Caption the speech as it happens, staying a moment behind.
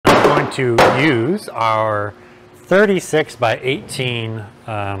to use our 36 by 18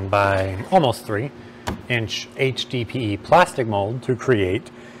 by almost 3-inch HDPE plastic mold to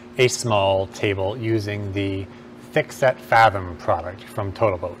create a small table using the ThickSet Fathom product from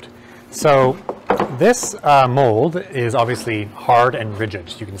TotalBoat. So this mold is obviously hard and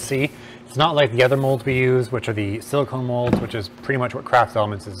rigid. You can see it's not like the other molds we use, which are the silicone molds, which is pretty much what Crafts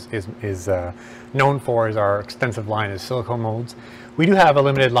Elements is known for, is our extensive line of silicone molds. We do have a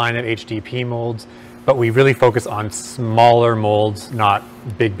limited line of HDPE molds, but we really focus on smaller molds, not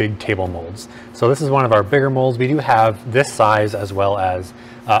big table molds. So this is one of our bigger molds. We do have this size as well as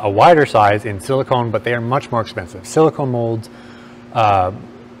a wider size in silicone, but they are much more expensive. Silicone molds,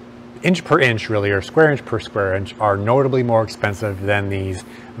 inch per inch really, or square inch per square inch, are notably more expensive than these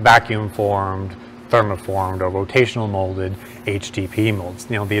vacuum formed, thermoformed, or rotational molded HDPE molds.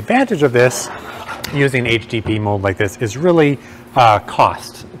 Now the advantage of this, using an HDPE mold like this, is really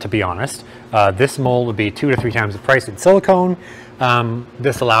cost, to be honest. This mold would be 2 to 3 times the price in silicone.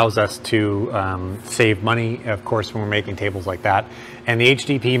 This allows us to save money, of course, when we're making tables like that. And the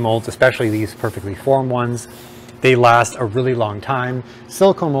HDPE molds, especially these perfectly formed ones, they last a really long time.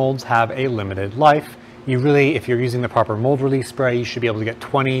 Silicone molds have a limited life. You really, if you're using the proper mold release spray, you should be able to get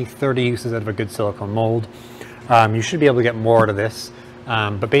 20, 30 uses out of a good silicone mold. You should be able to get more out of this.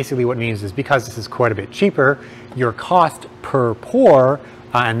 But basically what it means is, because this is quite a bit cheaper, your cost per pour,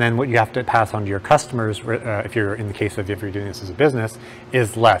 and then what you have to pass on to your customers, if you're in the case of if you're doing this as a business,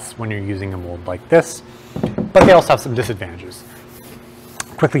 is less when you're using a mold like this. But they also have some disadvantages.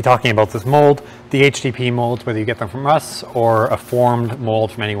 Quickly talking about this mold, the HDPE molds, whether you get them from us or a formed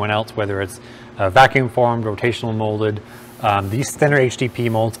mold from anyone else, whether it's vacuum formed, rotational molded, these thinner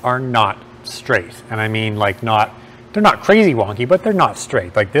HDPE molds are not straight. And I mean, like, they're not crazy wonky, but they're not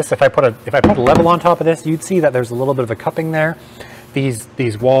straight. Like this, if I put a level on top of this, you'd see that there's a little bit of a cupping there.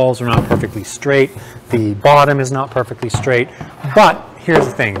 These walls are not perfectly straight. The bottom is not perfectly straight. But here's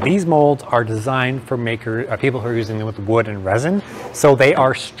the thing, these molds are designed for people who are using them with wood and resin, so they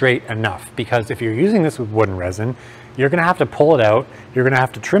are straight enough. Because if you're using this with wood and resin, you're gonna have to pull it out, you're gonna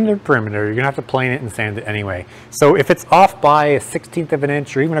have to trim the perimeter, you're gonna have to plane it and sand it anyway. So if it's off by a 1/16 of an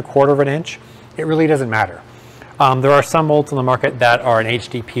inch or even a 1/4 of an inch, it really doesn't matter. There are some molds on the market that are an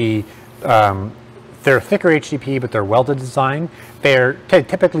HDPE, they're thicker HDPE, but they're welded design. They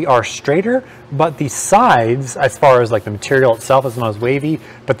typically are straighter, but the sides, as far as like the material itself, is not as wavy,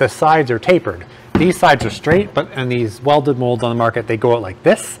 but the sides are tapered. These sides are straight, and these welded molds on the market, they go out like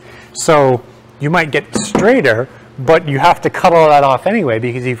this. So you might get straighter, but you have to cut all that off anyway,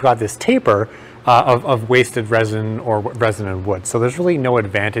 because you've got this taper of wasted resin or resin and wood. So there's really no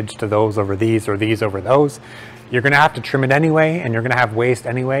advantage to those over these or these over those. You're gonna have to trim it anyway, and you're gonna have waste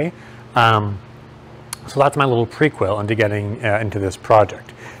anyway. So that's my little prequel into getting into this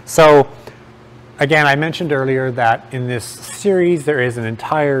project. So again, I mentioned earlier that in this series, there is an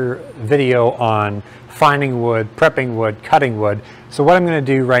entire video on finding wood, prepping wood, cutting wood. So what I'm gonna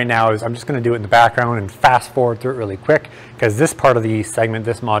do right now is I'm just gonna do it in the background and fast forward through it really quick, because this part of the segment,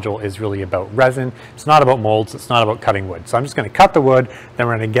 this module, is really about resin. It's not about molds, it's not about cutting wood. So I'm just gonna cut the wood, then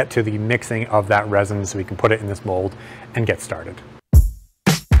we're gonna get to the mixing of that resin so we can put it in this mold and get started.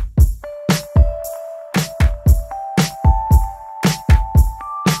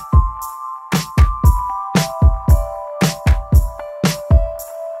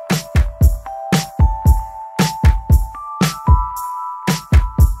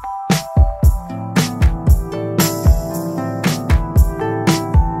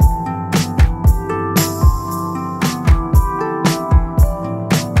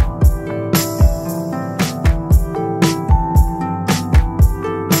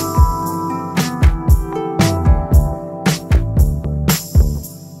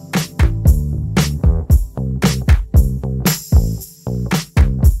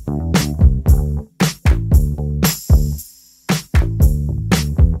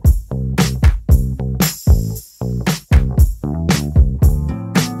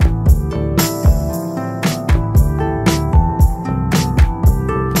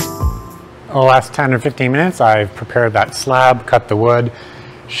 The last 10 or 15 minutes, I've prepared that slab, cut the wood,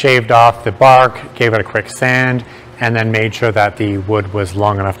 shaved off the bark, gave it a quick sand, and then made sure that the wood was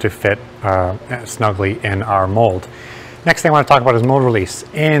long enough to fit snugly in our mold. Next thing I want to talk about is mold release.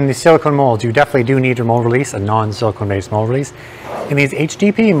 In the silicone molds, you definitely do need a mold release, a non-silicone based mold release. In these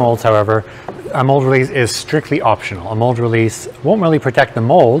HDPE molds, however, a mold release is strictly optional. A mold release won't really protect the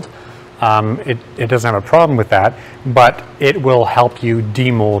mold. It doesn't have a problem with that, but it will help you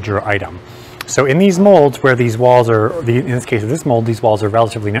demold your item. So in these molds where these walls are, in this case of this mold, these walls are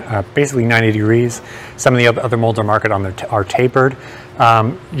relatively, basically 90 degrees. Some of the other molds on market are tapered.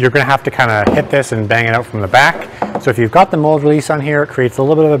 you're going to have to kind of hit this and bang it out from the back. So if you've got the mold release on here, it creates a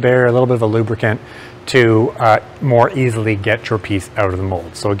little bit of a barrier, a little bit of a lubricant to more easily get your piece out of the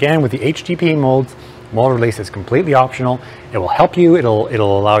mold. So again, with the HDPE molds, mold release is completely optional. It will help you.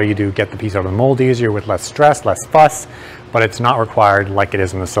 It'll allow you to get the piece out of the mold easier with less stress, less fuss, but it's not required like it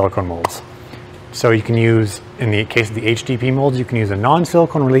is in the silicone molds. So you can use, in the case of the HDPE molds, you can use a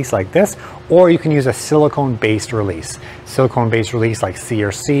non-silicone release like this, or you can use a silicone-based release. Silicone-based release like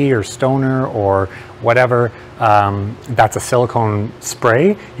CRC or Stoner or whatever, that's a silicone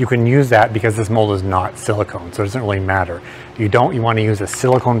spray. You can use that because this mold is not silicone, so it doesn't really matter. You want to use a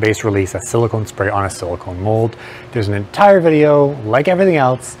silicone-based release, a silicone spray on a silicone mold. There's an entire video, like everything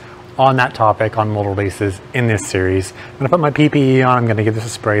else, on that topic on mold releases in this series. I'm going to put my PPE on, I'm going to give this a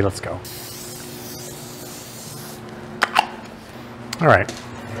spray, let's go. All right,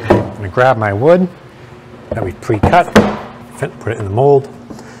 I'm going to grab my wood that we've pre-cut, put it in the mold.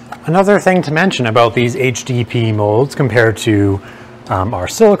 Another thing to mention about these HDPE molds compared to our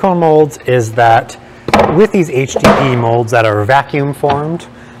silicone molds is that with these HDPE molds that are vacuum formed,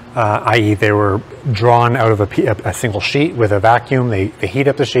 i.e. they were drawn out of a single sheet with a vacuum, they heat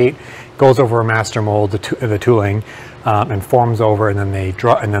up the sheet, goes over a master mold, the tooling, and forms over, and then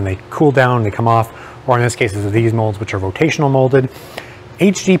they cool down, they come off. Or in this case, of these molds, which are rotational molded.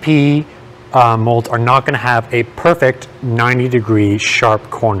 HDPE molds are not going to have a perfect 90-degree sharp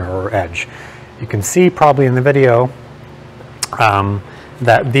corner or edge. You can see probably in the video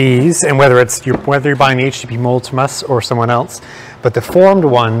that these, and whether you're buying the HDPE molds from us or someone else, but the formed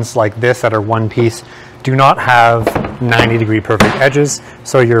ones like this that are one piece do not have 90-degree perfect edges.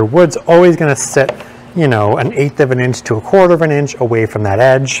 So your wood's always going to sit, you know, 1/8 of an inch to 1/4 of an inch away from that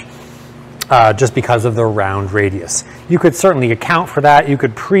edge. Just because of the round radius. You could certainly account for that. You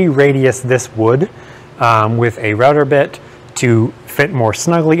could pre-radius this wood with a router bit to fit more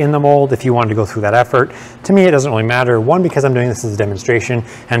snugly in the mold if you wanted to go through that effort. To me, it doesn't really matter. One, because I'm doing this as a demonstration,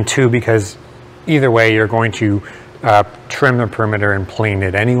 and two, because either way, you're going to trim the perimeter and plane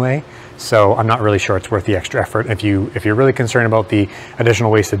it anyway. So I'm not really sure it's worth the extra effort. If you're really concerned about the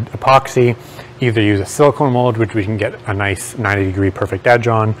additional wasted epoxy, either use a silicone mold, which we can get a nice 90-degree perfect edge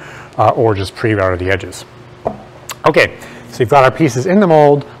on, or just pre-router the edges. Okay, so we've got our pieces in the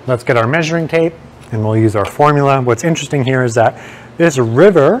mold. Let's get our measuring tape and we'll use our formula. What's interesting here is that this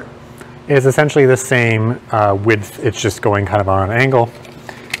river is essentially the same width. It's just going kind of on an angle.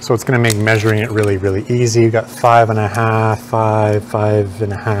 So it's going to make measuring it really, really easy. You've got 5.5,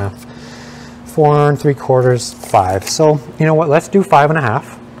 5.5, 4 3/4, 5. So you know what, let's do 5.5.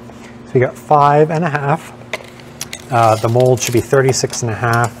 So we got 5.5. The mold should be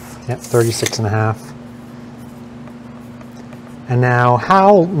 36.5. Yep, 36.5. And now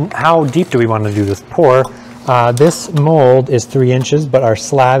how deep do we want to do this pour? This mold is 3 inches, but our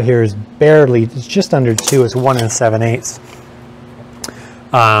slab here is barely, it's just under 2, it's 1 7/8.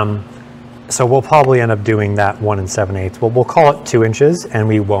 So we'll probably end up doing that 1 7/8. Well, we'll call it 2 inches and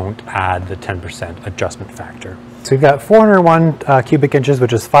we won't add the 10% adjustment factor. So we've got 401 cubic inches,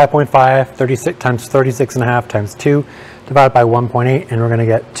 which is 5.5, 36 times 36.5 times 2 divided by 1.8, and we're going to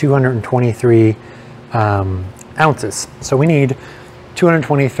get 223 ounces. So we need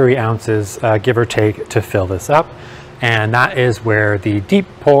 223 ounces, give or take, to fill this up. And that is where the deep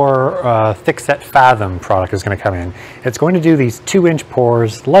pour ThickSet Fathom product is going to come in. It's going to do these 2-inch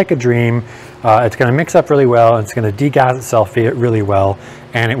pours like a dream. It's going to mix up really well. It's going to degas itself really well,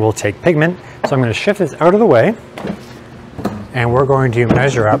 and it will take pigment. So I'm going to shift this out of the way, and we're going to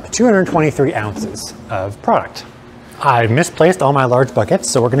measure up 223 ounces of product. I've misplaced all my large buckets,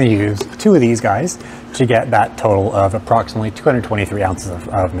 so we're going to use 2 of these guys to get that total of approximately 223 ounces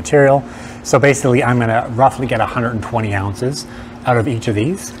of material. So basically, I'm going to roughly get 120 ounces out of each of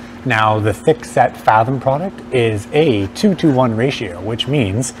these. Now, the ThickSet Fathom product is a 2-to-1 ratio, which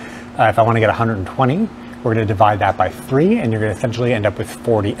means if I want to get 120, we're going to divide that by 3, and you're going to essentially end up with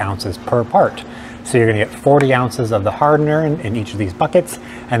 40 ounces per part. So you're going to get 40 ounces of the hardener in each of these buckets,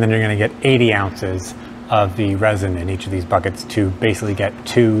 and then you're going to get 80 ounces of the resin in each of these buckets to basically get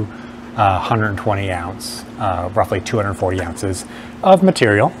 2 120 ounce, roughly 240 ounces of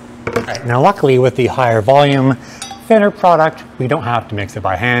material. Right, now luckily with the higher volume, thinner product, we don't have to mix it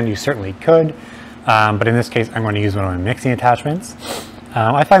by hand. You certainly could, but in this case I'm going to use one of my mixing attachments.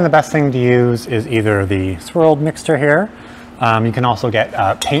 I find the best thing to use is either the swirled mixer here. You can also get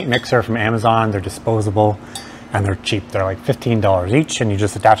a paint mixer from Amazon. They're disposable and they're cheap. They're like $15 each, and you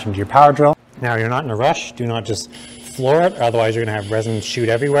just attach them to your power drill. Now you're not in a rush. Do not just floor it, otherwise you're going to have resin shoot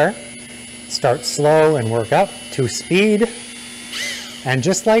everywhere. Start slow and work up to speed. And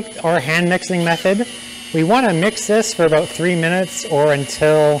just like our hand mixing method, We want to mix this for about 3 minutes or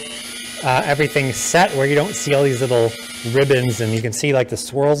until everything's set, where you don't see all these little ribbons and you can see like the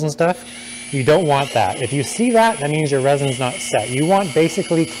swirls and stuff. You don't want that. If you see that, that means your resin's not set. You want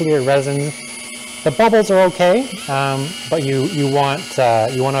basically clear resin. The bubbles are okay, but you want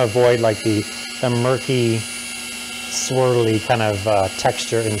to avoid like the murky, swirly kind of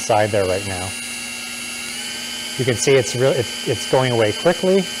texture inside there right now. You can see it's going away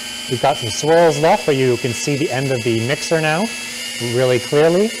quickly. We've got some swirls left, but you can see the end of the mixer now really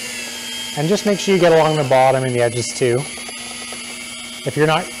clearly. And just make sure you get along the bottom and the edges too. If you're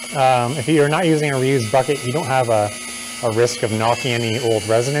not using a reused bucket, you don't have a risk of knocking any old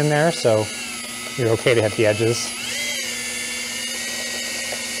resin in there, so you're okay to hit the edges.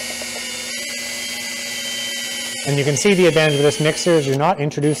 And you can see the advantage of this mixer is you're not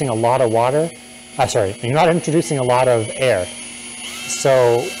introducing a lot of water. You're not introducing a lot of air.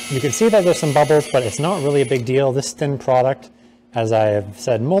 So you can see that there's some bubbles, but it's not really a big deal. This thin product, as I have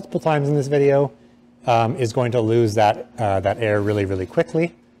said multiple times in this video, is going to lose that air really, really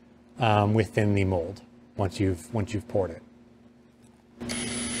quickly within the mold once you've poured it.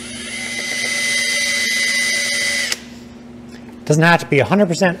 Doesn't have to be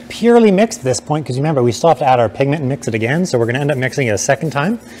 100% purely mixed at this point, because remember, we still have to add our pigment and mix it again, so we're going to end up mixing it a second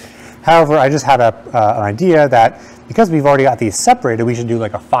time. However, I just had an idea that because we've already got these separated, we should do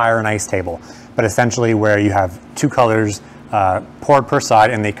like a fire and ice table, but essentially where you have two colors poured per side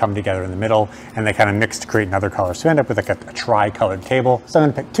and they come together in the middle and they kind of mix to create another color. So you end up with like a tri-colored table. So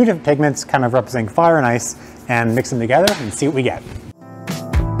I'm going to pick two different pigments kind of representing fire and ice and mix them together and see what we get.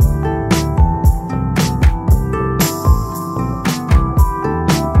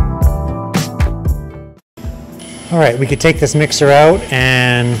 All right, we could take this mixer out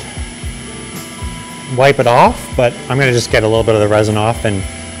and wipe it off, but I'm going to just get a little bit of the resin off, and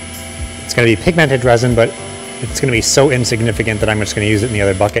it's going to be pigmented resin, but it's going to be so insignificant that I'm just going to use it in the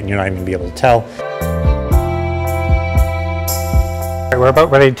other bucket and you're not even going to be able to tell. We're about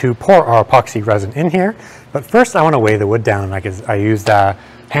ready to pour our epoxy resin in here, but first I want to weigh the wood down. I used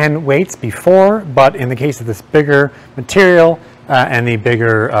hand weights before, but in the case of this bigger material and the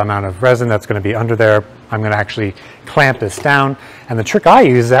bigger amount of resin that's going to be under there, I'm going to actually clamp this down. And the trick I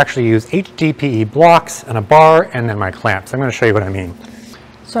use is actually use HDPE blocks and a bar and then my clamps. I'm going to show you what I mean.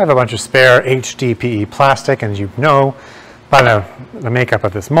 So I have a bunch of spare HDPE plastic, and as you know by the makeup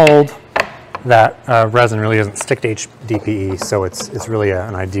of this mold, that resin really doesn't stick to HDPE, so it's really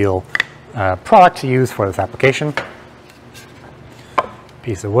an ideal product to use for this application.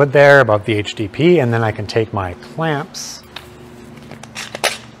 Piece of wood there above the HDPE, and then I can take my clamps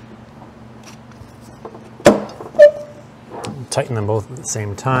tighten them both at the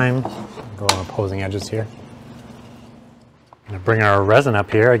same time. Go on opposing edges here. I'm going to bring our resin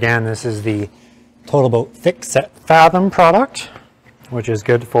up here. Again, this is the Total Boat ThickSet Fathom product, which is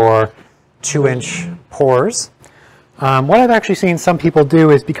good for 2-inch pours. What I've actually seen some people do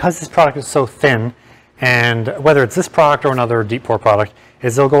is, because this product is so thin, and whether it's this product or another deep pour product,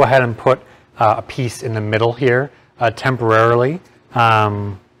 is they'll go ahead and put a piece in the middle here temporarily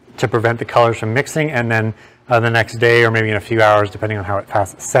to prevent the colors from mixing, and then the next day or maybe in a few hours, depending on how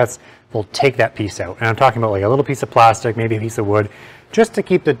fast it sets, we'll take that piece out. And I'm talking about like a little piece of plastic, maybe a piece of wood, just to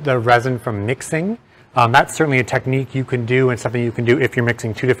keep the resin from mixing. That's certainly a technique you can do and something you can do if you're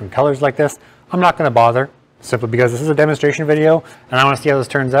mixing two different colors like this. I'm not going to bother, simply because this is a demonstration video and I want to see how this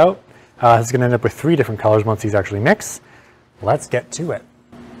turns out. It's going to end up with 3 different colors once these actually mix. Let's get to it.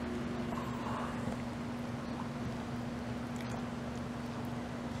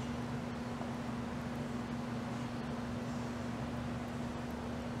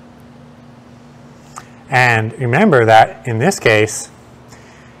 And remember that in this case,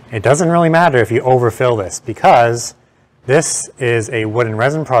 it doesn't really matter if you overfill this, because this is a wood and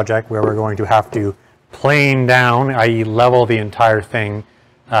resin project where we're going to have to plane down, i.e. level the entire thing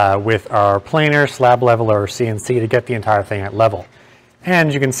with our planer, slab leveler, or CNC to get the entire thing at level.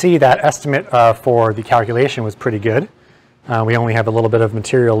 And you can see that estimate for the calculation was pretty good. We only have a little bit of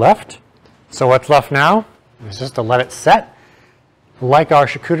material left. So what's left now is just to let it set. Like our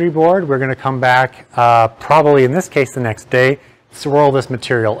charcuterie board, we're going to come back probably in this case the next day, swirl this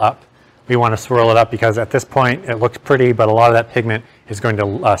material up. We want to swirl it up because at this point it looks pretty, but a lot of that pigment is going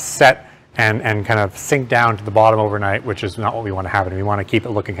to set and kind of sink down to the bottom overnight, which is not what we want to have it. We want to keep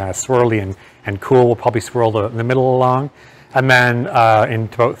it looking kind of swirly and cool. We'll probably swirl the middle along. And then in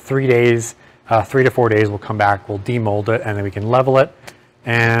about 3 days, 3 to 4 days, we'll come back, we'll demold it, and then we can level it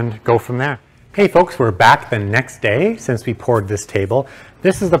and go from there. Hey folks, we're back the next day since we poured this table.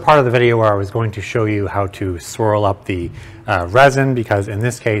 This is the part of the video where I was going to show you how to swirl up the resin, because in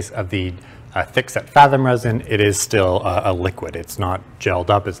this case of the ThickSet Fathom resin, it is still a liquid. It's not gelled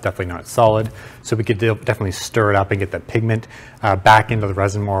up, it's definitely not solid. So we could definitely stir it up and get the pigment back into the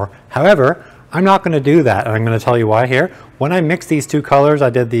resin more. However, I'm not going to do that, and I'm going to tell you why here. When I mixed these two colors, I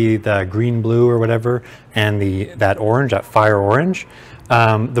did the green blue or whatever, and that orange, that fire orange.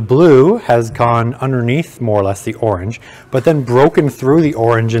 The blue has gone underneath more or less the orange, but then broken through the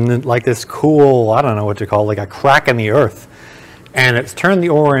orange and then like this cool, I don't know what to call it, like a crack in the earth. And it's turned the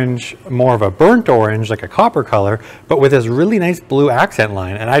orange more of a burnt orange, like a copper color, but with this really nice blue accent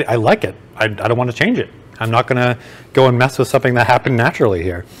line. And I like it. I don't want to change it. I'm not going to go and mess with something that happened naturally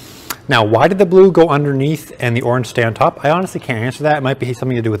here. Now, why did the blue go underneath and the orange stay on top? I honestly can't answer that. It might be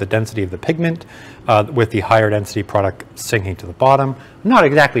something to do with the density of the pigment, with the higher density product sinking to the bottom. I'm not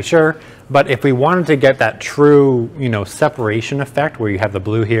exactly sure, but if we wanted to get that true, separation effect where you have the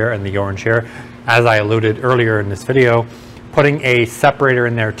blue here and the orange here, as I alluded earlier in this video, putting a separator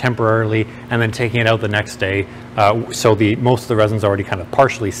in there temporarily and then taking it out the next day, so most of the resin's already kind of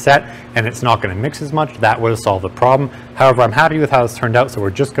partially set and it's not going to mix as much, that would have solved the problem. However, I'm happy with how it's turned out, so we're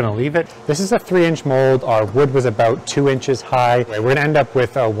just going to leave it. This is a 3-inch mold. Our wood was about 2 inches high. We're going to end up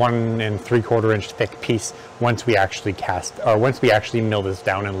with a 1 3/4 inch thick piece once we actually mill this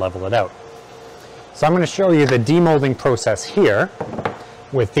down and level it out. So I'm going to show you the demolding process here.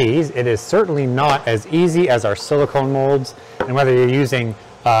 With these, it is certainly not as easy as our silicone molds, and whether you're using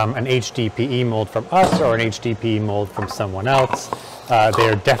an HDPE mold from us or an HDPE mold from someone else, they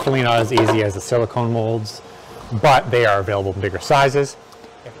are definitely not as easy as the silicone molds, but they are available in bigger sizes.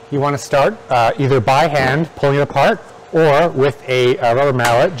 You want to start either by hand pulling it apart or with a rubber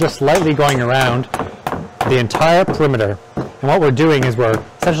mallet, just lightly going around the entire perimeter. And what we're doing is we're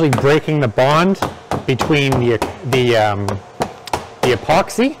essentially breaking the bond between the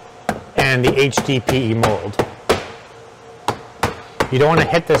epoxy and the HDPE mold. You don't want to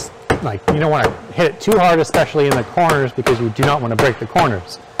hit this, you don't want to hit it too hard, especially in the corners, because you do not want to break the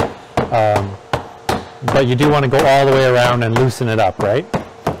corners. But you do want to go all the way around and loosen it up, right?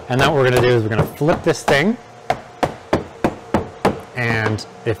 And then what we're going to do is we're going to flip this thing, and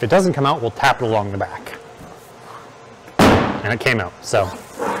if it doesn't come out, we'll tap it along the back. And it came out, so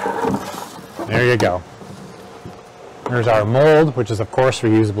there you go. There's our mold, which is of course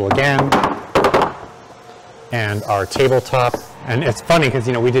reusable again, and our tabletop. And it's funny because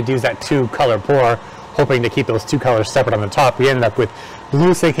we did use that 2-color pour, hoping to keep those 2 colors separate on the top. We ended up with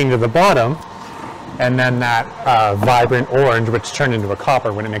blue sinking to the bottom, and then that vibrant orange, which turned into a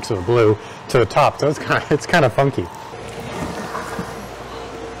copper when it mixed with blue, to the top. So it's kind of funky.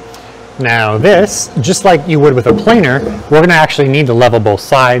 Now this, just like you would with a planer, we're going to actually need to level both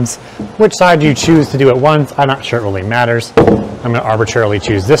sides. Which side you choose to do at once, I'm not sure it really matters. I'm going to arbitrarily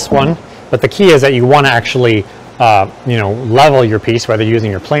choose this one. But the key is that you want to actually level your piece, whether you're using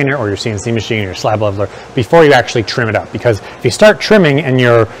your planer or your CNC machine or your slab leveler, before you actually trim it up. Because if you start trimming and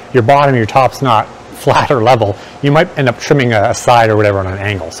your bottom, your top's not flat or level, you might end up trimming a side or whatever on an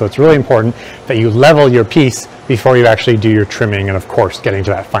angle. So it's really important that you level your piece before you actually do your trimming and of course getting to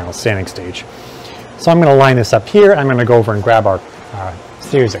that final sanding stage. So I'm going to line this up here. I'm going to go over and grab our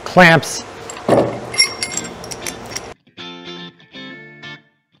series of clamps.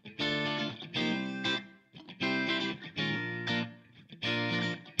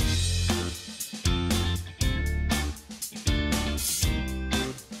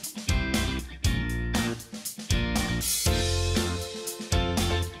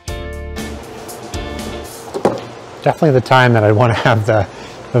 Definitely the time that I want to have the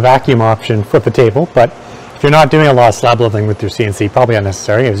vacuum option flip the table, but if you're not doing a lot of slab leveling with your CNC, probably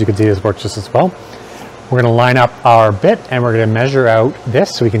unnecessary. As you can see, this works just as well. We're going to line up our bit and we're going to measure out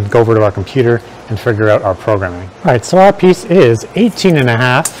this so we can go over to our computer and figure out our programming. All right, so our piece is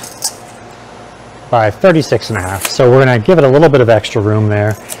 18.5 by 36.5. So we're going to give it a little bit of extra room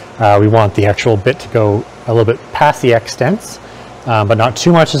there. We want the actual bit to go a little bit past the extents, but not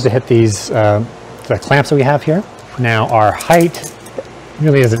too much as to hit these the clamps that we have here. Now our height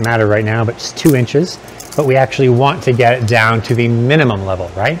really doesn't matter right now, but it's 2 inches, but we actually want to get it down to the minimum level,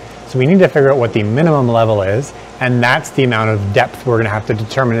 right? So we need to figure out what the minimum level is, and that's the amount of depth we're going to have to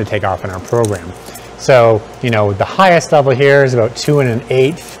determine to take off in our program. So, the highest level here is about 2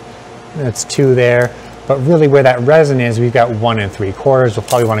 1/8. That's 2 there, but really where that resin is, we've got 1 3/4. We'll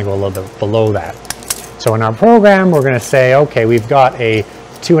probably want to go a little bit below that. So in our program, we're going to say, okay, we've got a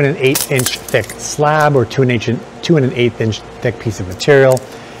 2 1/8 inch thick slab or 2 1/8 inch thick piece of material,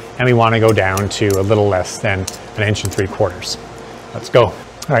 and we want to go down to a little less than 1 3/4 inches. Let's go.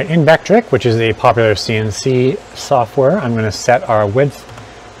 All right, in Vectric, which is a popular CNC software, I'm going to set our width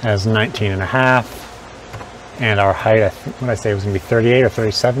as 19.5, and our height, what did I say, it was going to be 38 or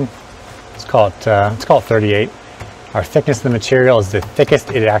 37? let's call it 38. Our thickness of the material is the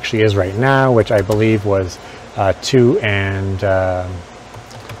thickest it actually is right now, which I believe was 2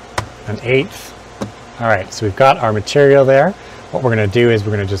 1/8. All right, so we've got our material there. What we're going to do is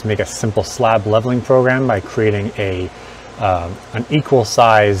we're going to just make a simple slab leveling program by creating an equal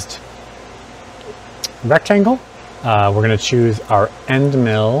sized rectangle. We're going to choose our end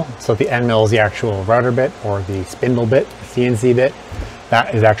mill. So the end mill is the actual router bit or the spindle bit, the CNC bit.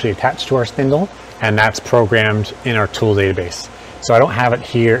 That is actually attached to our spindle, and that's programmed in our tool database. So I don't have it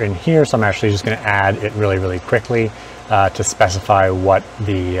here and here, so I'm actually just going to add it really, really quickly to specify what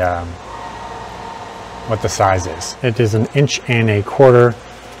the size is. It is 1.25 inch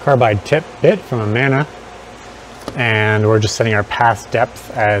carbide tip bit from Amana, and we're just setting our pass depth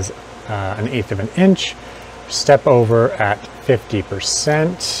as 1/8 of an inch. Step over at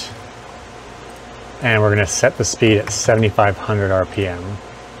 50%, and we're going to set the speed at 7,500 RPM.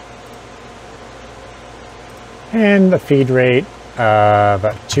 And the feed rate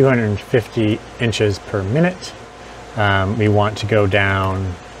about 250 inches per minute. We want to go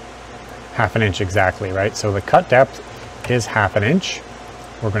down 1/2 inch exactly, right? So the cut depth is 1/2 inch.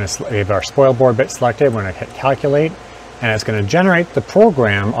 We're going to have our spoil board bit selected. We're going to hit calculate, and it's going to generate the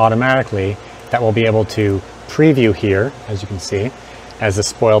program automatically that will be able to preview here, as you can see, as the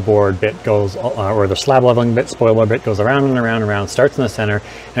spoil board bit goes, or the slab leveling bit, spoil board bit goes around and around and around, starts in the center,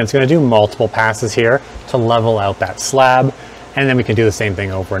 and it's going to do multiple passes here to level out that slab, and then we can do the same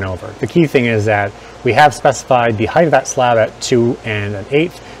thing over and over. The key thing is that we have specified the height of that slab at 2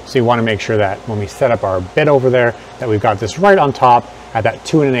 1/8, so you want to make sure that when we set up our bit over there, that we've got this right on top at that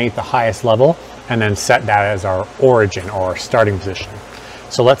 2 1/8, the highest level, and then set that as our origin or our starting position.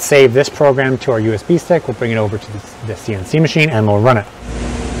 So let's save this program to our USB stick. We'll bring it over to the CNC machine and we'll run it.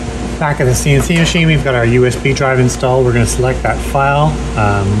 Back at the CNC machine, we've got our USB drive installed. We're going to select that file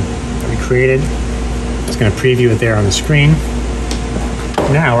that we created. It's going to preview it there on the screen.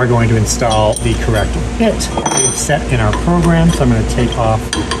 Now we're going to install the correct bit we've set in our program. So I'm going to take off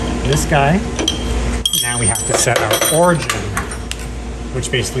this guy. Now we have to set our origin, which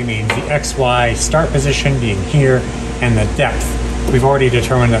basically means the XY start position being here and the depth. We've already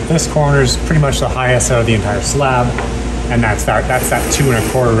determined that this corner is pretty much the highest out of the entire slab, and that's that 2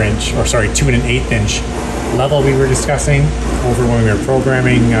 1/4 inch, or sorry, 2 1/8 inch level we were discussing over when we were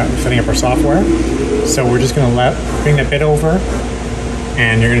programming, setting up our software. So we're just going to bring the bit over,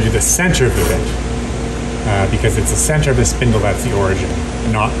 and you're going to do the center of the bit, because it's the center of the spindle that's the origin,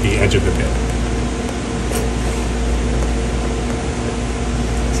 not the edge of the bit.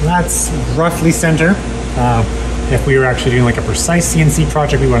 So that's roughly center. If we were actually doing like a precise CNC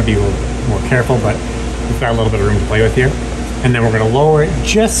project, we want to be a little bit more careful, but we've got a little bit of room to play with here. And then we're going to lower it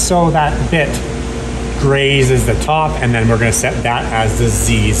just so that bit grazes the top, and then we're going to set that as the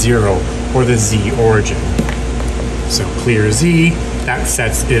Z0 or the Z origin. So clear Z, that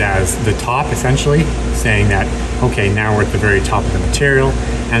sets it as the top essentially, saying that, okay, now we're at the very top of the material,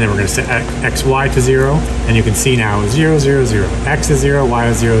 and then we're going to set XY to 0, and you can see now 0, 0, 0. X is 0, Y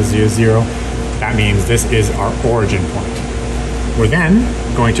is 0, Z is 0. That means this is our origin point. We're then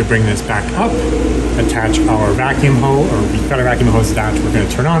going to bring this back up, attach our vacuum hose, or we've got our vacuum hose attached. We're going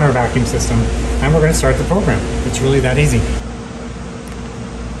to turn on our vacuum system, and we're going to start the program. It's really that easy.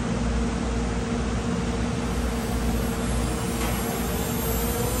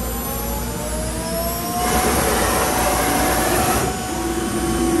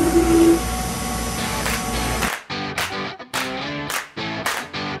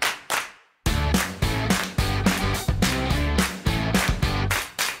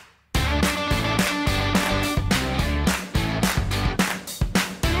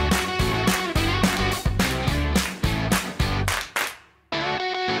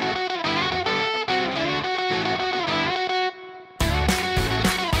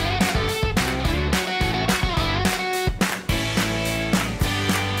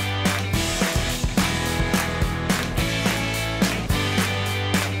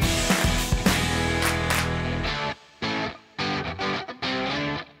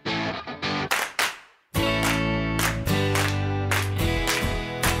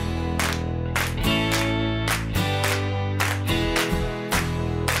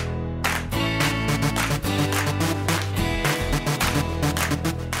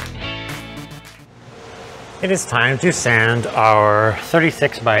 It is time to sand our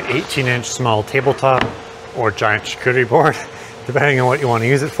 36 by 18 inch small tabletop or giant charcuterie board, depending on what you want to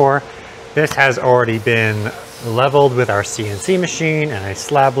use it for. This has already been leveled with our CNC machine and a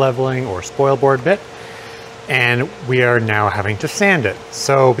slab leveling or spoil board bit, and we are now having to sand it.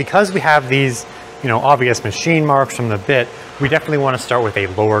 So because we have these, obvious machine marks from the bit, we definitely want to start with a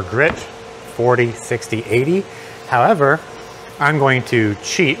lower grit 40, 60, 80. However, I'm going to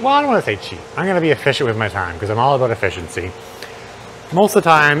cheat. Well, I don't want to say cheat. I'm going to be efficient with my time because I'm all about efficiency. Most of the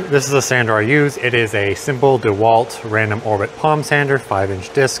time, this is a sander I use. It is a simple DeWalt random orbit palm sander,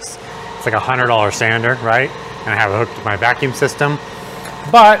 5-inch discs. It's like a $100 sander, right? And I have it hooked to my vacuum system.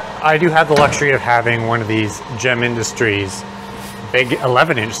 But I do have the luxury of having one of these Gem Industries big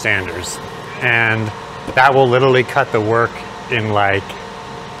 11-inch sanders. And that will literally cut the work in like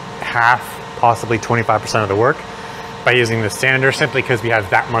half, possibly 25% of the work by using the sander, simply because we have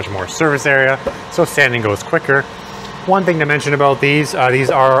that much more surface area. So sanding goes quicker. One thing to mention about these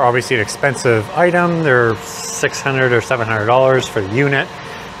are obviously an expensive item. They're $600 or $700 for the unit.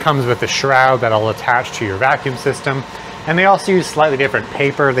 Comes with a shroud that'll attach to your vacuum system. And they also use slightly different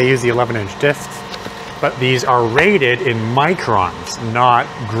paper. They use the 11-inch discs, but these are rated in microns, not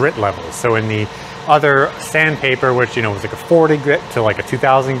grit levels. So in the other sandpaper, which is like a 40 grit to like a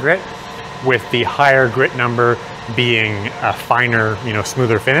 2000 grit, with the higher grit number being a finer,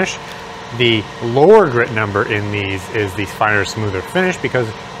 smoother finish. The lower grit number in these is the finer, smoother finish, because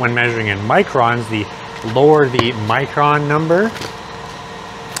when measuring in microns, the lower the micron number,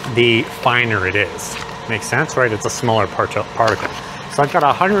 the finer it is. Makes sense, right? It's a smaller particle. So I've got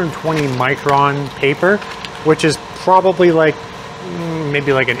 120 micron paper, which is probably like,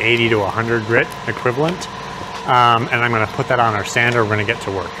 maybe like an 80 to 100 grit equivalent. And I'm gonna put that on our sander. We're gonna get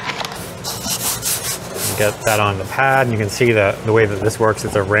to work. Get that on the pad, and you can see the way that this works.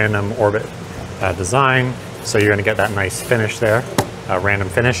 It's a random orbit design, so you're going to get that nice finish there, random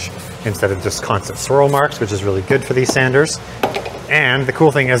finish, instead of just constant swirl marks, which is really good for these sanders. And the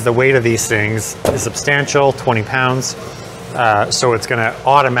cool thing is the weight of these things is substantial, 20 pounds, so it's going to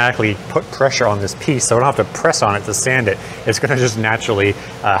automatically put pressure on this piece, so I don't have to press on it to sand it. It's going to just naturally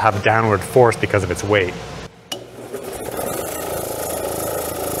have downward force because of its weight.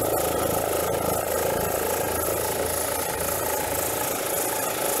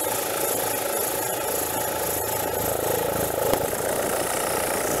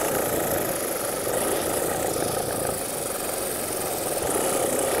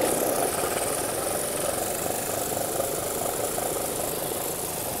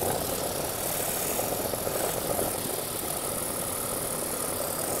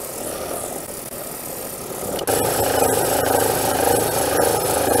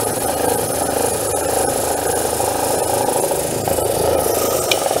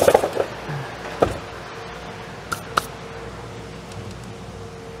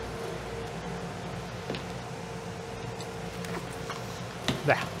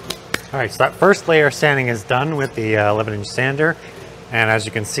 All right, so that first layer of sanding is done with the 11-inch sander, and as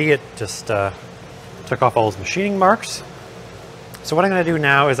you can see, it just took off all those machining marks. So what I'm going to do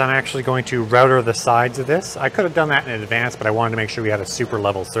now is I'm actually going to router the sides of this. I could have done that in advance, but I wanted to make sure we had a super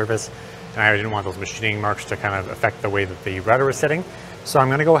level surface, and I didn't want those machining marks to kind of affect the way that the router was sitting. So I'm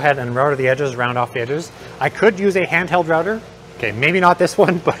going to go ahead and router the edges, round off the edges. I could use a handheld router. Okay, maybe not this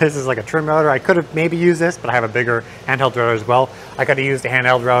one, but this is like a trim router. I could have maybe used this, but I have a bigger handheld router as well. I could have used a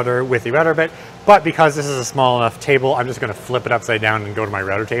handheld router with the router bit, but because this is a small enough table, I'm just going to flip it upside down and go to my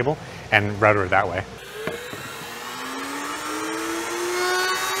router table and router it that way.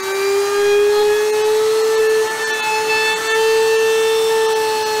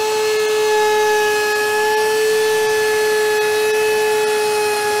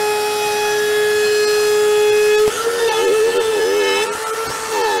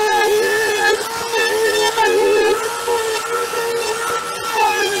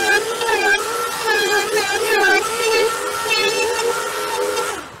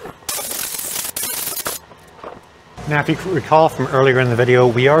 Now, if you recall from earlier in the video,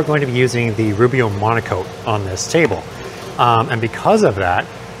 we are going to be using the Rubio Monocoat on this table. And because of that,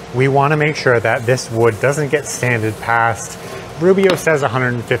 we want to make sure that this wood doesn't get sanded past, Rubio says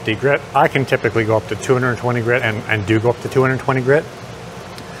 150 grit. I can typically go up to 220 grit and do go up to 220 grit.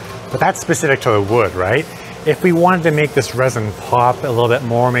 But that's specific to the wood, right? If we wanted to make this resin pop a little bit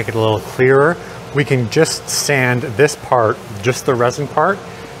more, make it a little clearer, we can just sand this part, just the resin part,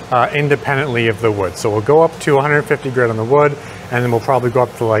 independently of the wood. So we'll go up to 150 grit on the wood, and then we'll probably go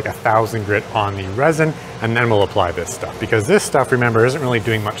up to like 1,000 grit on the resin, and then we'll apply this stuff. Because this stuff, remember, isn't really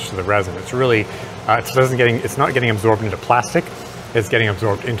doing much to the resin. It's really, it's not getting absorbed into plastic, it's getting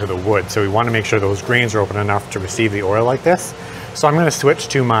absorbed into the wood. So we want to make sure those grains are open enough to receive the oil like this. So I'm going to switch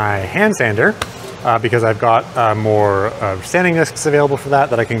to my hand sander, because I've got more sanding discs available for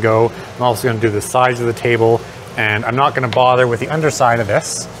that I can go. I'm also going to do the sides of the table, and I'm not going to bother with the underside of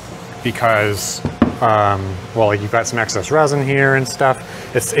this because, well, you've got some excess resin here and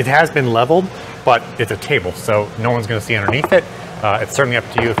stuff. It has been leveled, but it's a table, so no one's going to see underneath it. It's certainly up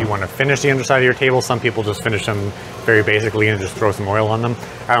to you if you want to finish the underside of your table. Some people just finish them very basically and just throw some oil on them.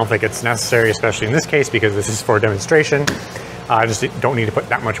 I don't think it's necessary, especially in this case, because this is for a demonstration. I just don't need to put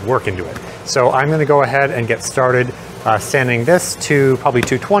that much work into it. So I'm going to go ahead and get started sanding this to probably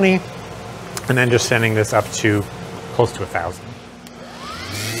 220, and then just sanding this up to close to 1,000.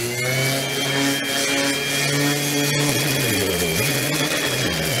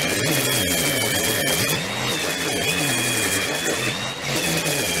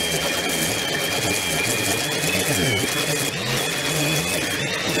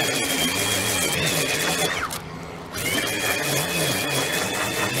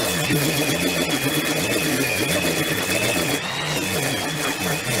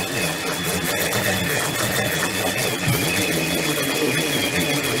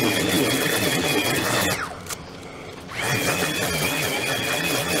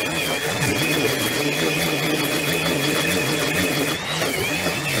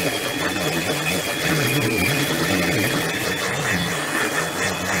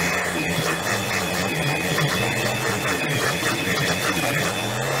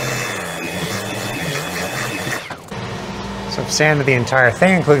 So I've sanded the entire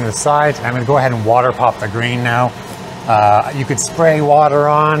thing, including the sides. I'm going to go ahead and water pop the grain now. You could spray water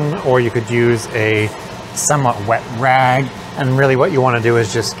on, or you could use a somewhat wet rag. And really what you want to do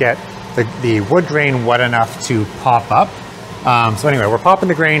is just get the wood grain wet enough to pop up. So anyway, we're popping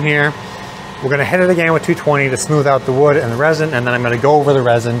the grain here. We're going to hit it again with 220 to smooth out the wood and the resin, and then I'm going to go over the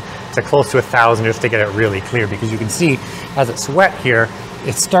resin to close to 1,000 just to get it really clear, because you can see as it's wet here,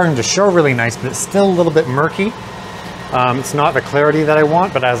 it's starting to show really nice, but it's still a little bit murky. It's not the clarity that I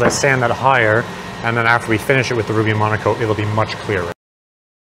want, but as I sand that higher, and then after we finish it with the Rubio Monocoat, it'll be much clearer.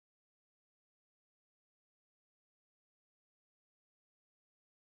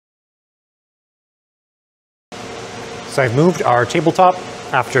 So I've moved our tabletop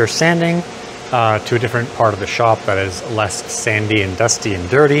after sanding to a different part of the shop that is less sandy and dusty and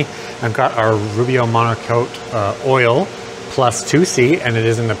dirty. I've got our Rubio Monocoat oil plus 2C, and it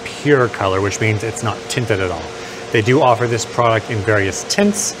is in the pure color, which means it's not tinted at all. They do offer this product in various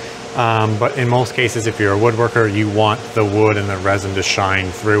tints, but in most cases, if you're a woodworker, you want the wood and the resin to shine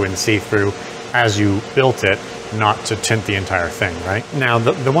through and see through as you built it, not to tint the entire thing, right? Now,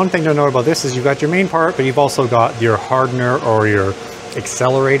 the one thing to note about this is you've got your main part, but you've also got your hardener or your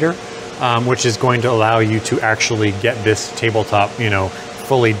accelerator, which is going to allow you to actually get this tabletop,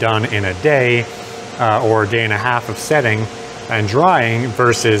 fully done in a day or a day and a half of setting and drying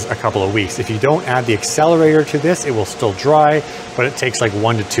versus a couple of weeks. If you don't add the accelerator to this, it will still dry, but it takes like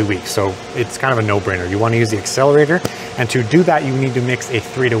 1 to 2 weeks. So it's kind of a no-brainer. You want to use the accelerator, and to do that, you need to mix a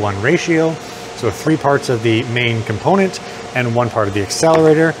 3-to-1 ratio. So 3 parts of the main component and 1 part of the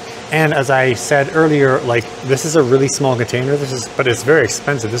accelerator. And as I said earlier, like, this is a really small container, but it's very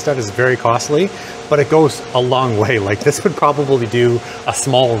expensive. This stuff is very costly, but it goes a long way. Like, this would probably do a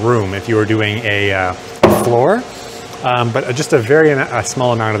small room if you were doing a floor. But just a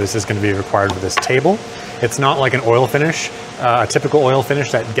small amount of this is going to be required for this table. It's not like an oil finish, a typical oil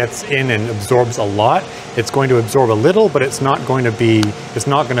finish that gets in and absorbs a lot. It's going to absorb a little, but it's not going to be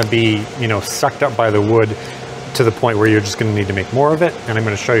sucked up by the wood to the point where you're just going to need to make more of it. And I'm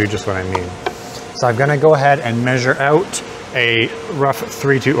going to show you just what I mean. So I'm going to go ahead and measure out a rough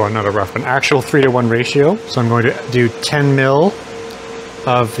an actual 3-to-1 ratio. So I'm going to do 10 mil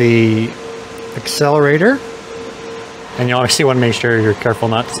of the accelerator. And you obviously want to make sure you're careful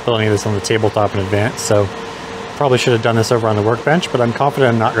not to spill any of this on the tabletop in advance. So probably should have done this over on the workbench, but I'm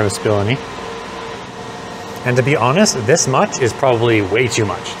confident I'm not going to spill any. And to be honest, this much is probably way too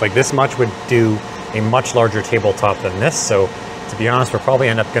much. Like, this much would do a much larger tabletop than this. So to be honest, we'll probably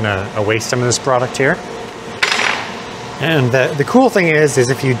end up going to waste some of this product here. And the cool thing is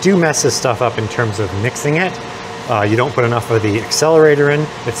if you do mess this stuff up in terms of mixing it, you don't put enough of the accelerator in,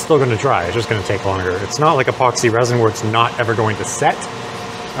 it's still going to dry. It's just going to take longer. It's not like epoxy resin where it's not ever going to set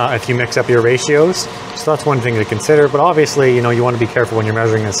if you mix up your ratios. So that's one thing to consider. But obviously, you want to be careful when you're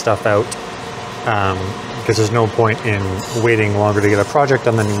measuring this stuff out, because there's no point in waiting longer to get a project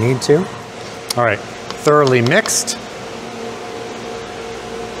done than you need to. All right, thoroughly mixed.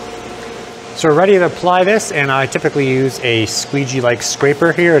 So we're ready to apply this, and I typically use a squeegee-like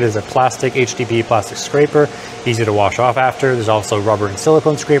scraper here. It is a plastic, HDPE plastic scraper, easy to wash off after. There's also rubber and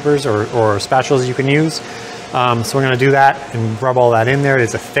silicone scrapers or spatulas you can use. So we're gonna do that and rub all that in there.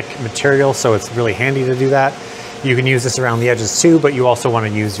 It's a thick material, so it's really handy to do that. You can use this around the edges too, but you also wanna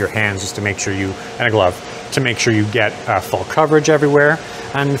use your hands just to make sure and a glove, to make sure you get full coverage everywhere.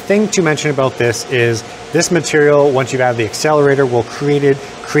 And the thing to mention about this is this material, once you've added the accelerator, will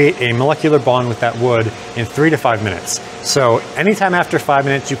create a molecular bond with that wood in 3 to 5 minutes. So anytime after 5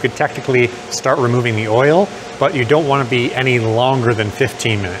 minutes, you could technically start removing the oil, but you don't want to be any longer than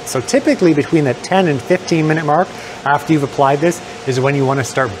 15 minutes. So typically between the 10 and 15 minute mark after you've applied this is when you want to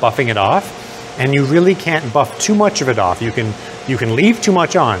start buffing it off. And you really can't buff too much of it off. You can leave too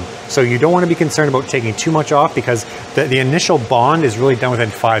much on. So you don't want to be concerned about taking too much off because the initial bond is really done within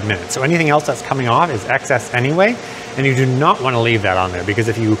 5 minutes. So anything else that's coming off is excess anyway, and you do not want to leave that on there, because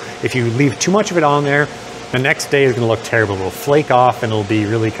if you leave too much of it on there, the next day is going to look terrible. It'll flake off and it'll be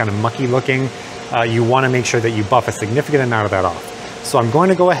really kind of mucky looking. You want to make sure that you buff a significant amount of that off. So I'm going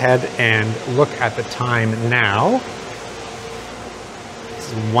to go ahead and look at the time now.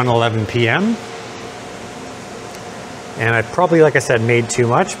 It's 1:11 p.m. And I probably, like I said, made too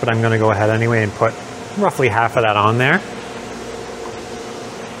much, but I'm going to go ahead anyway and put roughly half of that on there.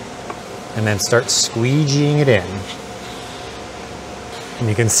 And then start squeegeeing it in. And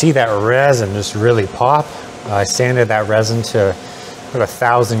you can see that resin just really pop. I sanded that resin to about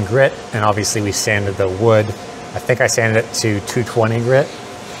 1,000 grit, and obviously we sanded the wood. I think I sanded it to 220 grit.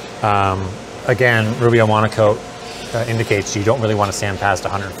 Again, Rubio Monocoat indicates you don't really want to sand past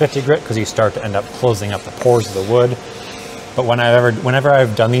 150 grit because you start to end up closing up the pores of the wood. But whenever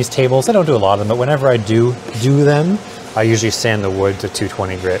I've done these tables, I don't do a lot of them, but whenever I do them, I usually sand the wood to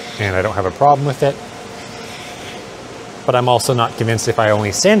 220 grit, and I don't have a problem with it. But I'm also not convinced if I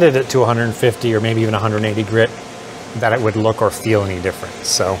only sanded it to 150 or maybe even 180 grit that it would look or feel any different.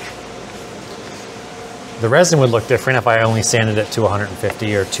 So the resin would look different if I only sanded it to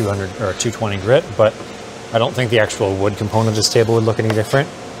 150 or 200 or 220 grit, but I don't think the actual wood component of this table would look any different.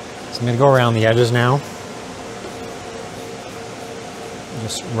 So I'm going to go around the edges now.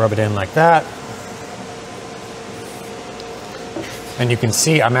 Just rub it in like that. And you can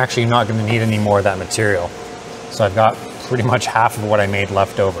see I'm actually not going to need any more of that material. So I've got pretty much half of what I made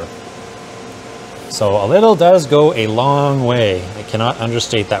left over. So a little does go a long way. I cannot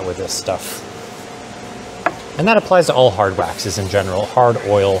understate that with this stuff. And that applies to all hard waxes in general. Hard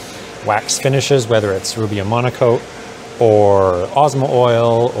oil wax finishes, whether it's Rubio Monocoat or Osmo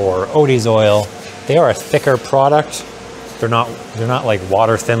oil or Odie's oil, they are a thicker product. They're not like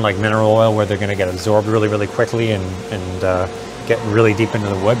water thin like mineral oil where they're going to get absorbed really, really quickly and get really deep into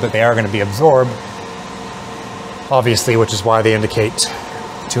the wood, but they are going to be absorbed, obviously, which is why they indicate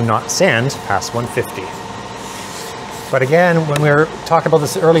to not sand past 150. But again, when we were talking about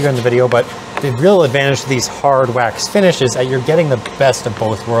this earlier in the video, but the real advantage to these hard wax finishes is that you're getting the best of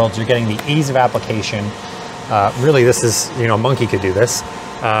both worlds. You're getting the ease of application. Really, this is, a monkey could do this.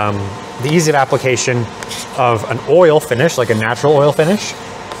 The ease of application of an oil finish, like a natural oil finish,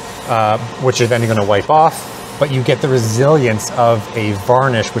 which you're then going to wipe off, but you get the resilience of a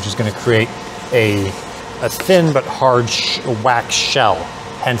varnish, which is going to create a thin but hard wax shell,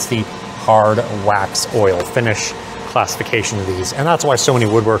 hence the hard wax oil finish classification of these. And that's why so many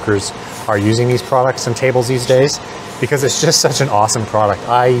woodworkers are using these products and tables these days, because it's just such an awesome product.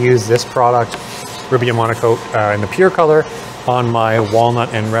 I use this product, Rubio Monocoat, in the pure color, on my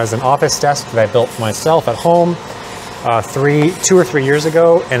walnut and resin office desk that I built for myself at home 2 or 3 years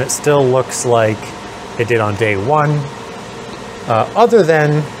ago, and it still looks like it did on day one, other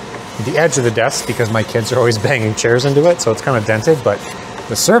than the edge of the desk, because my kids are always banging chairs into it, so it's kind of dented, but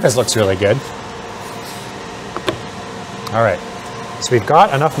the surface looks really good. All right, so we've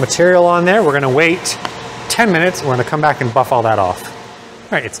got enough material on there. We're going to wait 10 minutes. We're going to come back and buff all that off. All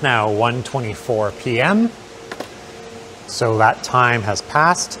right, it's now 1:24 p.m. So that time has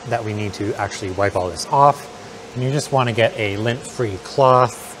passed that we need to actually wipe all this off. And you just want to get a lint-free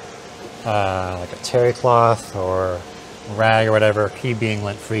cloth, like a terry cloth or rag or whatever. Key being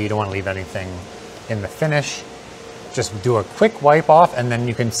lint-free, you don't want to leave anything in the finish. Just do a quick wipe off, and then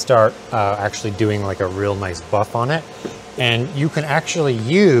you can start actually doing like a real nice buff on it. And you can actually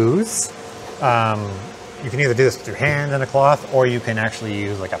use, you can either do this with your hand and a cloth, or you can actually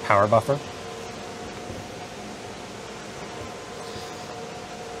use like a power buffer.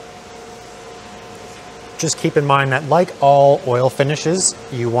 Just keep in mind that, like all oil finishes,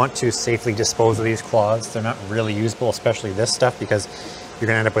 you want to safely dispose of these cloths. They're not really usable, especially this stuff, because you're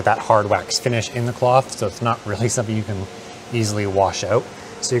going to end up with that hard wax finish in the cloth, so it's not really something you can easily wash out.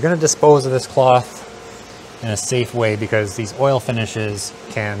 So you're going to dispose of this cloth in a safe way, because these oil finishes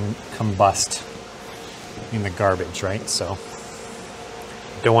can combust in the garbage, right? So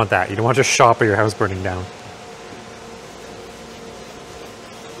you don't want that. You don't want your shop or your house burning down.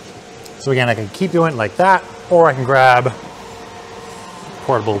 So again, I can keep doing it like that, or I can grab a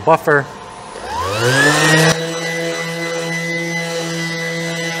portable buffer.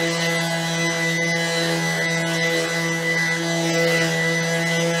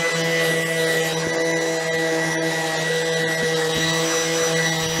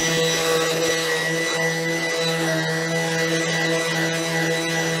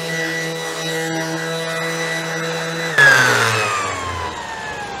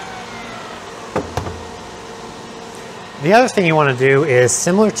 The other thing you want to do is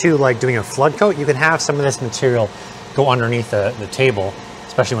similar to like doing a flood coat, you can have some of this material go underneath the table,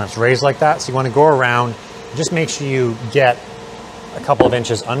 especially when it's raised like that. So you want to go around, just make sure you get a couple of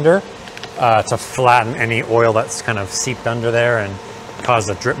inches under to flatten any oil that's kind of seeped under there and cause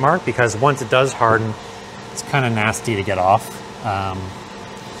a drip mark, because once it does harden, it's kind of nasty to get off.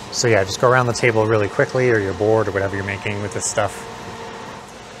 So yeah, just go around the table really quickly, or your board or whatever you're making with this stuff.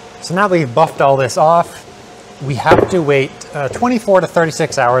 So now that we've buffed all this off, we have to wait 24 to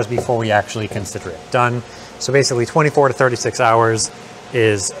 36 hours before we actually consider it done. So basically 24 to 36 hours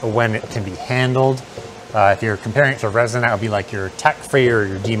is when it can be handled. If you're comparing it to resin, that would be like your tech-free or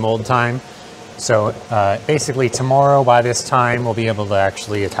your demold time. So basically tomorrow by this time, we'll be able to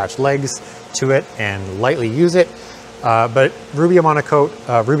actually attach legs to it and lightly use it. But Rubio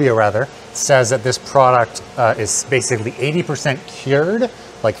Monocoat, Rubio rather, says that this product is basically 80% cured,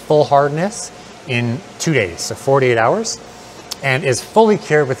 like full hardness, in 2 days, so 48 hours, and is fully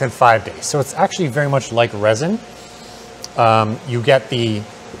cured within 5 days. So it's actually very much like resin. You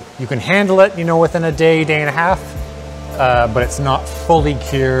can handle it, you know, within a day, day and a half, but it's not fully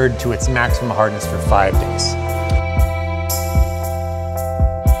cured to its maximum hardness for 5 days.